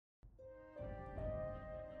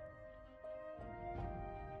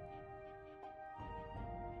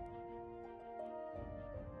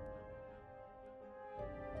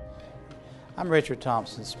I'm Richard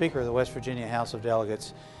Thompson, Speaker of the West Virginia House of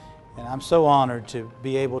Delegates, and I'm so honored to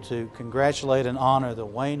be able to congratulate and honor the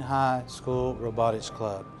Wayne High School Robotics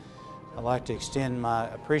Club. I'd like to extend my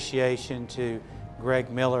appreciation to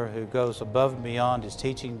Greg Miller, who goes above and beyond his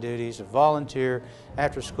teaching duties to volunteer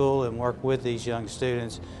after school and work with these young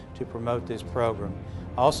students to promote this program.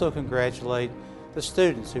 I also congratulate the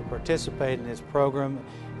students who participate in this program.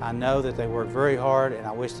 I know that they work very hard, and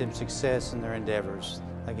I wish them success in their endeavors.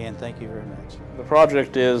 Again, thank you very much. The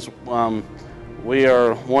project is, we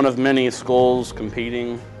are one of many schools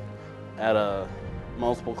competing at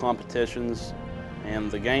multiple competitions,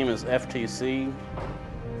 and the game is FTC,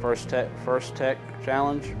 First Tech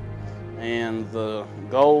Challenge, and the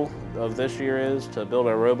goal of this year is to build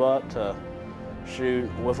a robot to shoot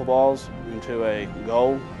wiffle balls into a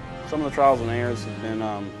goal. Some of the trials and errors have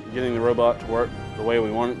been getting the robot to work the way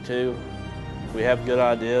we want it to. We have good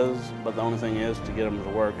ideas, but the only thing is to get them to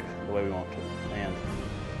work the way we want to. And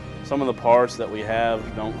some of the parts that we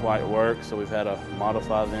have don't quite work, so we've had to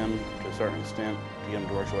modify them to a certain extent to get them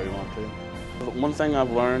to work the way we want to. One thing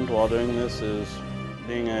I've learned while doing this is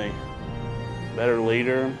being a better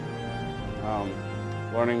leader,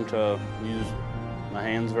 learning to use my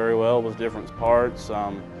hands very well with different parts,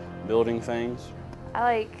 building things. I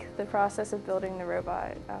like the process of building the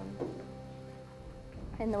robot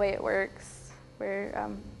and the way it works.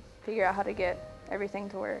 Figure out how to get everything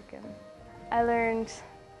to work. And I learned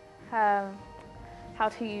how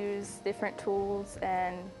to use different tools,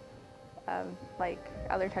 and I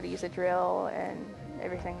learned how to use a drill and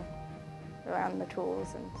everything around the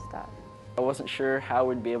tools and stuff. I wasn't sure how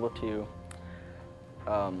we'd be able to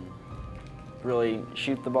really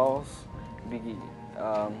shoot the balls.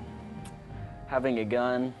 Having a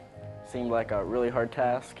gun seemed like a really hard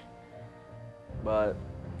task, but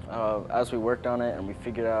as we worked on it and we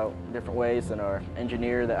figured out different ways, and our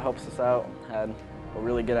engineer that helps us out had a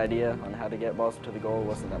really good idea on how to get balls to the goal, it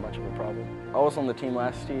wasn't that much of a problem. I was on the team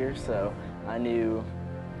last year, so I knew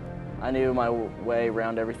my way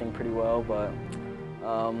around everything pretty well, but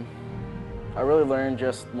I really learned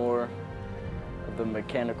just more of the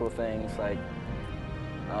mechanical things, like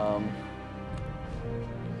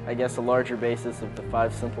I guess a larger basis of the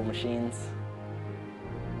 5 simple machines.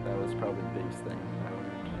 That was probably the biggest thing I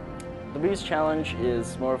learned. The biggest challenge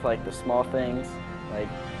is more of like the small things. Like,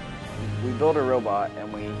 we built a robot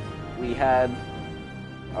and we had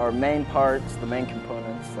our main parts, the main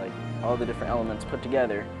components, like all the different elements put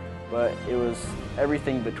together, but it was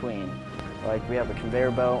everything between. Like, we have a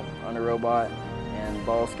conveyor belt on a robot, and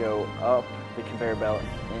balls go up the conveyor belt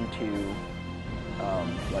into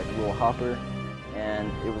like a little hopper,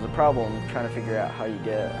 and it was a problem trying to figure out how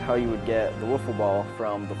you would get the wiffle ball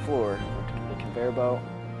from the floor to the conveyor belt,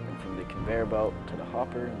 and from the conveyor belt to the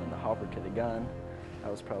hopper, and then the hopper to the gun.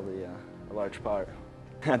 That was probably a large part.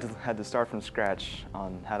 I had to start from scratch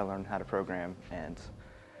on how to learn how to program, and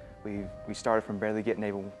we started from barely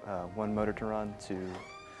getting one motor to run to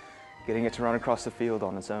getting it to run across the field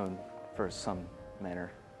on its own for some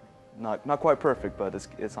manner. Not quite perfect, but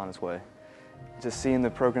it's on its way. Just seeing the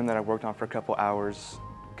program that I worked on for a couple hours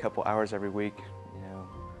every week, you know,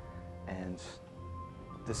 and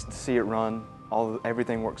just to see it run,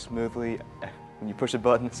 everything works smoothly. When you push a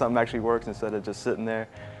button, something actually works instead of just sitting there.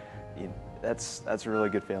 That's a really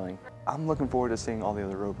good feeling. I'm looking forward to seeing all the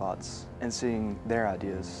other robots and seeing their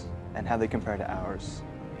ideas and how they compare to ours.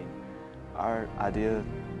 I mean, our idea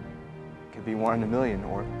could be one in a million,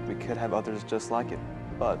 or we could have others just like it,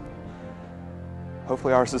 but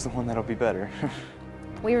hopefully ours is the one that'll be better.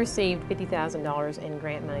 We received $50,000 in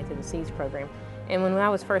grant money through the SEEDS program, and when I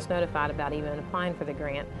was first notified about even applying for the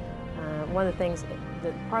grant, one of the things,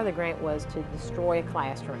 part of the grant was to destroy a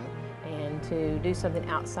classroom and to do something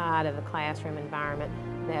outside of a classroom environment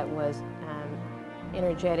that was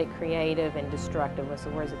energetic, creative, and destructive was the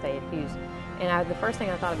words that they had used. And the first thing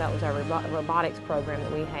I thought about was our robotics program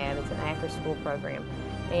that we have. It's an after-school program.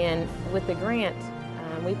 And with the grant,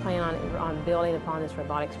 we plan on building upon this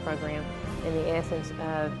robotics program in the essence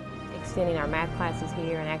of extending our math classes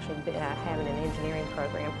here and actually having an engineering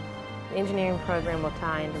program. The engineering program will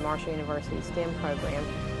tie into Marshall University's STEM program,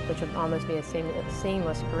 which will almost be a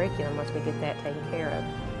seamless curriculum once we get that taken care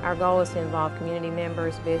of. Our goal is to involve community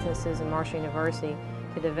members, businesses, and Marshall University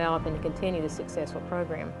to develop and to continue the successful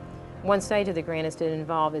program. One stage of the grant is to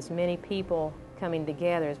involve as many people coming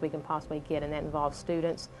together as we can possibly get, and that involves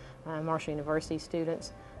students, Marshall University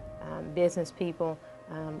students, business people,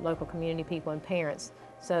 local community people, and parents,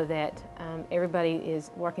 so that everybody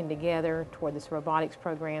is working together toward this robotics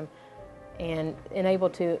program and able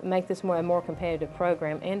to make this a more competitive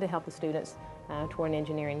program and to help the students toward an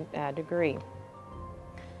engineering degree.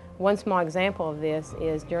 One small example of this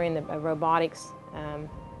is during the robotics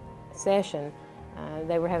session,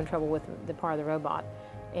 they were having trouble with the part of the robot.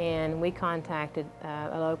 And we contacted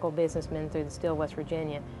a local businessman through the Still, West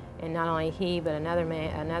Virginia. And not only he, but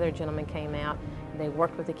another gentleman came out. They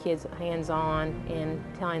worked with the kids hands-on in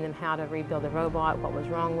telling them how to rebuild the robot, what was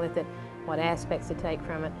wrong with it, what aspects to take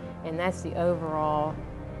from it. And that's the overall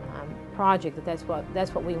project, that's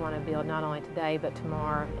what we want to build, not only today, but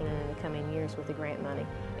tomorrow and in the coming years with the grant money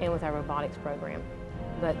and with our robotics program.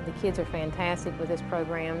 But the kids are fantastic with this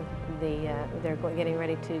program. They're getting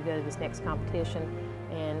ready to go to this next competition.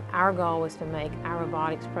 And our goal is to make our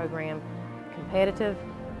robotics program competitive,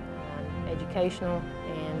 educational,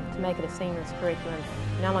 and to make it a seamless curriculum,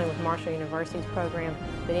 not only with Marshall University's program,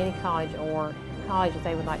 but any college or college that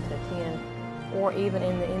they would like to attend, or even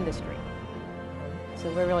in the industry.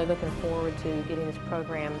 So we're really looking forward to getting this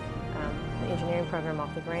program, the engineering program,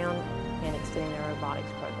 off the ground and extending our robotics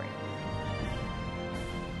program.